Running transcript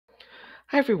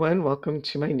Hi everyone, welcome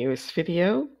to my newest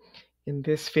video. In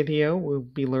this video, we'll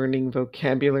be learning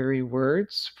vocabulary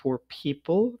words for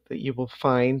people that you will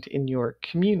find in your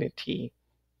community.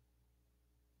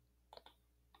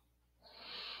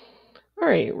 All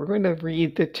right, we're going to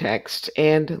read the text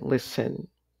and listen.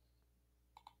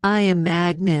 I am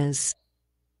Agnes.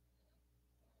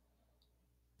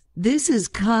 This is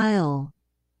Kyle.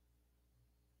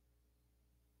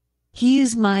 He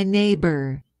is my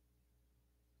neighbor.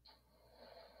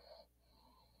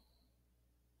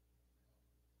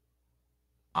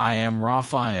 I am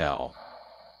Raphael.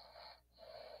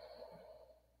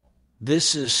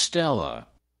 This is Stella.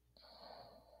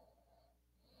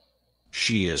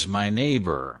 She is my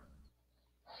neighbor.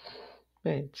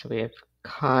 Right, so we have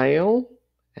Kyle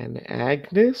and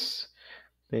Agnes.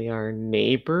 They are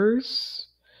neighbors.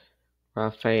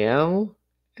 Raphael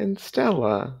and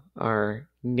Stella are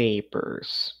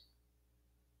neighbors.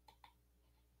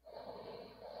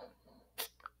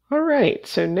 All right,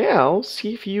 so now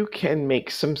see if you can make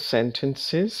some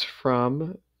sentences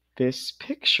from this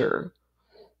picture.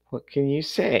 What can you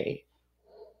say?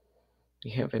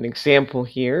 We have an example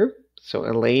here. So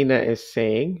Elena is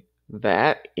saying,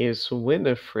 "That is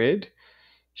Winifred.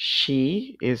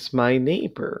 She is my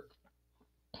neighbor."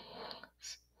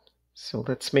 So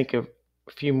let's make a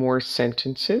few more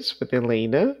sentences with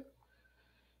Elena.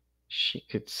 She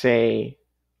could say,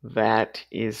 "That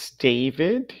is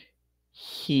David.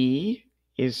 He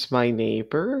is my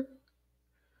neighbor."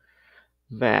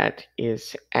 That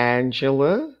is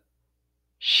Angela.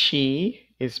 She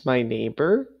is my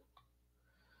neighbor.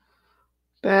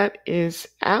 That is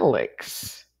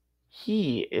Alex.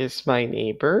 He is my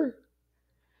neighbor.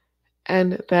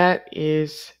 And that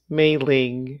is Mei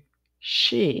Ling.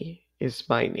 She is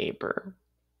my neighbor.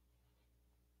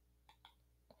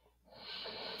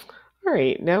 All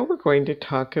right, now we're going to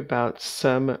talk about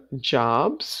some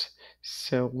jobs.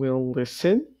 So we'll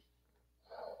listen.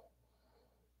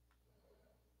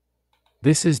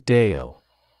 This is Dale.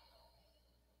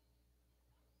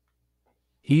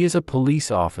 He is a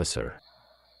police officer.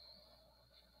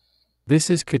 This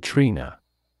is Katrina.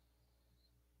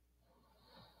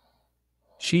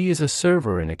 She is a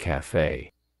server in a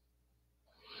cafe.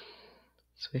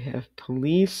 So we have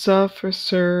police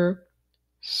officer,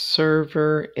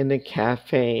 server in a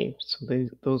cafe. So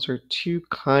those are two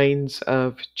kinds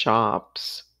of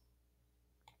jobs.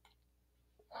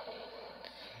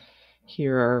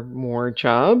 Here are more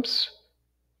jobs.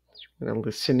 I'm going to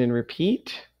listen and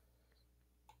repeat.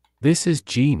 This is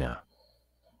Gina.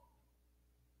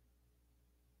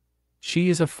 She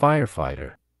is a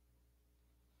firefighter.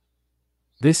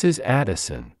 This is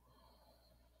Addison.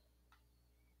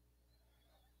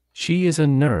 She is a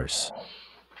nurse.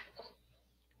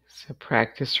 So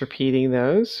practice repeating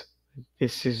those.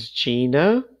 This is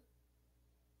Gina.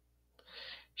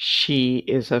 She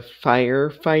is a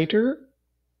firefighter.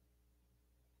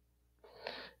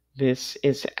 This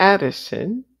is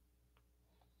Addison.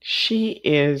 She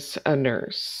is a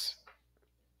nurse.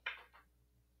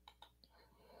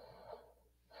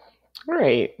 All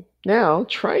right, now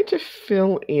try to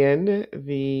fill in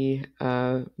the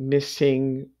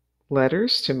missing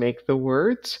letters to make the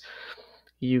words.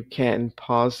 You can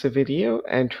pause the video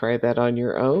and try that on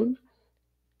your own,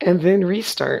 and then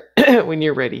restart when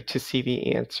you're ready to see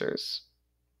the answers.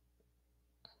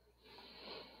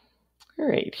 All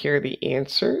right, here are the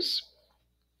answers.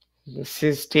 This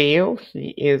is Dale.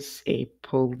 He is a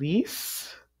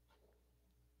police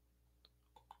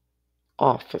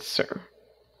officer.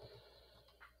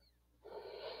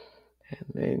 And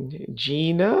then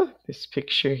Gina, this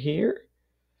picture here.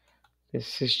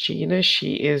 This is Gina.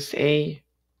 She is a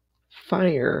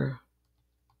firefighter.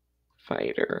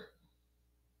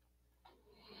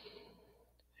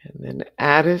 And then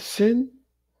Addison.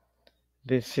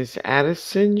 This is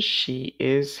Addison. She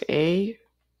is a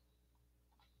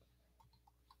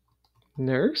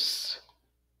nurse.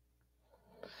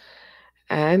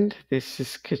 And this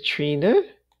is Katrina.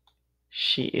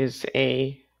 She is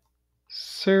a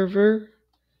server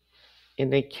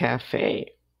in a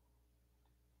cafe.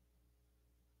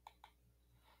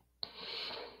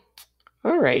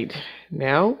 All right,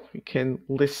 now we can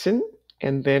listen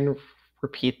and then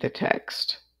repeat the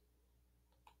text.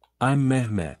 I'm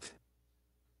Mehmet.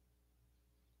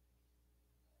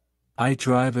 I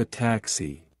drive a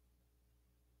taxi.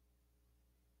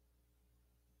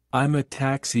 I'm a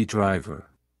taxi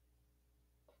driver.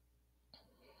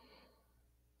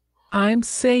 I'm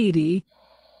Sadie.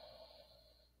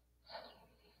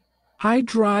 I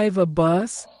drive a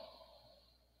bus.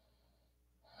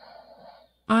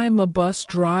 I'm a bus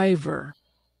driver.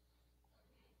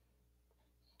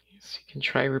 So you You can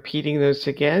try repeating those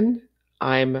again.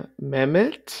 I'm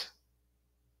Mehmet.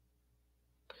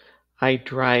 I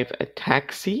drive a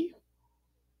taxi.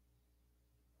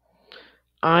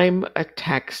 I'm a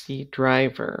taxi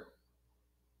driver.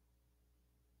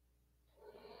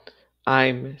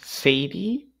 I'm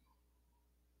Sadie.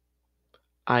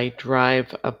 I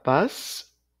drive a bus.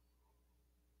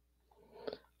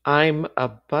 I'm a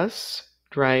bus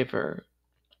driver.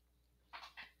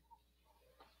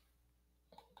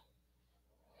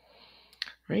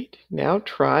 Right, now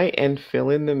try and fill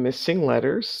in the missing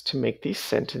letters to make these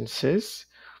sentences.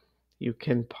 You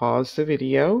can pause the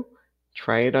video,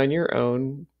 try it on your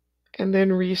own, and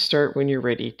then restart when you're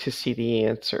ready to see the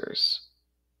answers.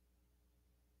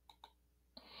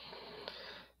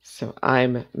 So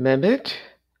I'm Mehmet.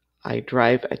 I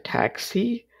drive a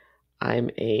taxi. I'm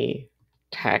a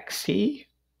taxi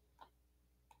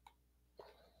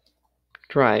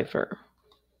driver.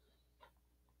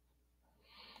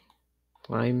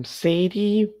 I'm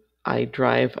Sadie. I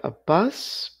drive a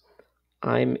bus.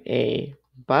 I'm a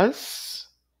bus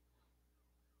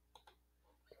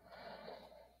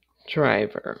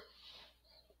driver.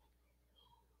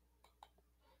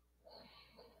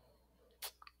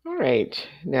 All right,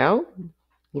 now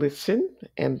listen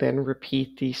and then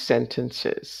repeat these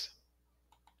sentences.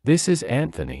 This is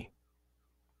Anthony.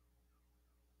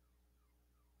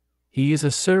 He is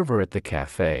a server at the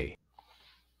cafe.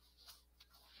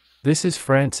 This is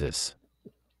Francis.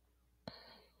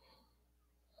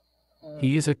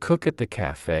 He is a cook at the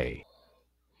cafe.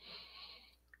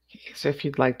 Okay, so if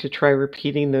you'd like to try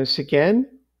repeating those again,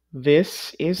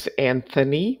 this is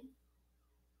Anthony.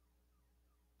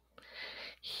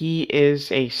 He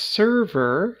is a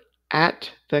server at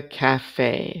the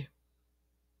cafe.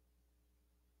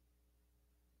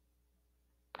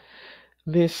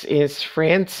 This is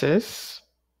Francis.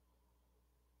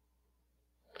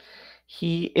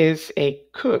 He is a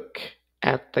cook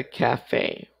at the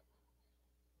cafe.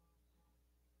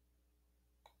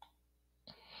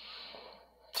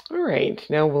 All right,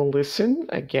 now we'll listen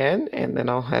again and then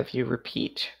I'll have you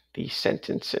repeat these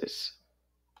sentences.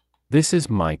 This is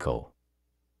Michael.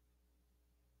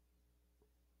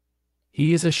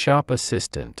 He is a shop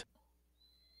assistant.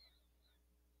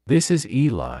 This is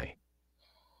Eli.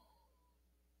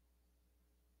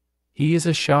 He is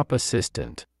a shop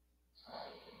assistant.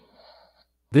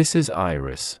 This is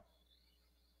Iris.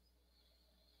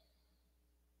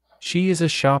 She is a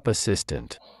shop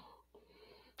assistant.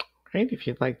 Right, if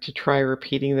you'd like to try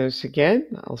repeating those again,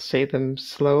 I'll say them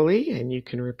slowly and you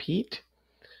can repeat.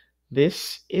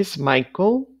 This is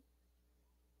Michael.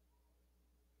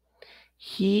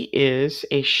 He is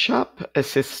a shop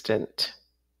assistant.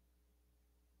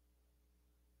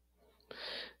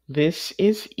 This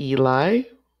is Eli.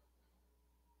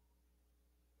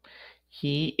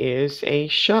 He is a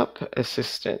shop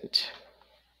assistant.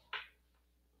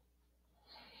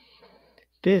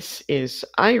 This is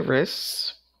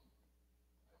Iris.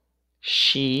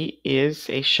 She is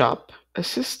a shop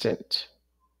assistant.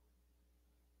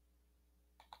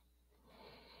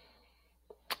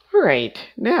 All right,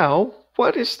 now,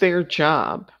 what is their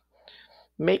job?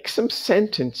 Make some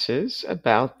sentences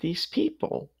about these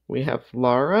people. We have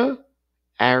Laura,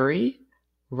 Ari,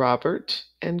 Robert,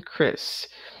 and Chris.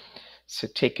 So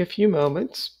take a few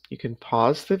moments. You can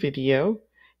pause the video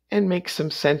and make some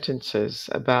sentences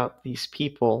about these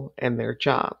people and their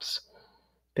jobs.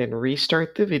 Then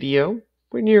restart the video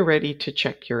when you're ready to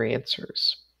check your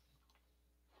answers.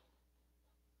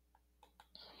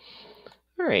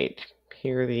 All right,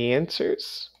 here are the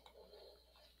answers.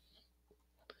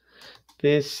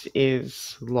 This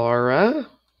is Laura.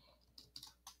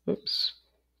 Oops,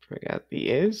 forgot the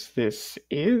is. This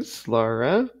is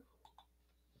Laura.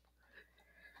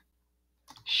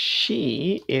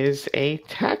 She is a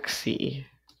taxi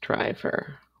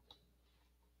driver.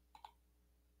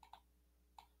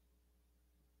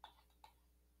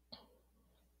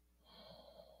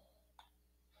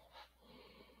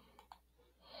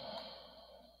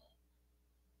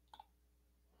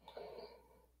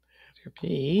 Letter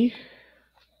B.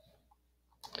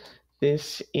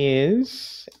 This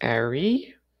is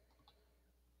Ari.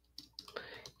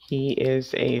 He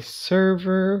is a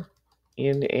server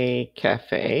in a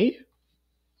cafe.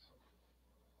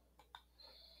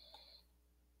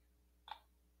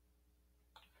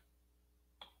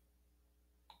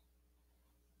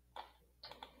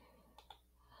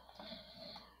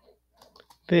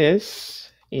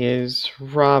 This is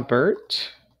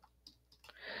Robert.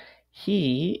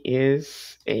 He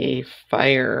is a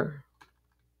firefighter.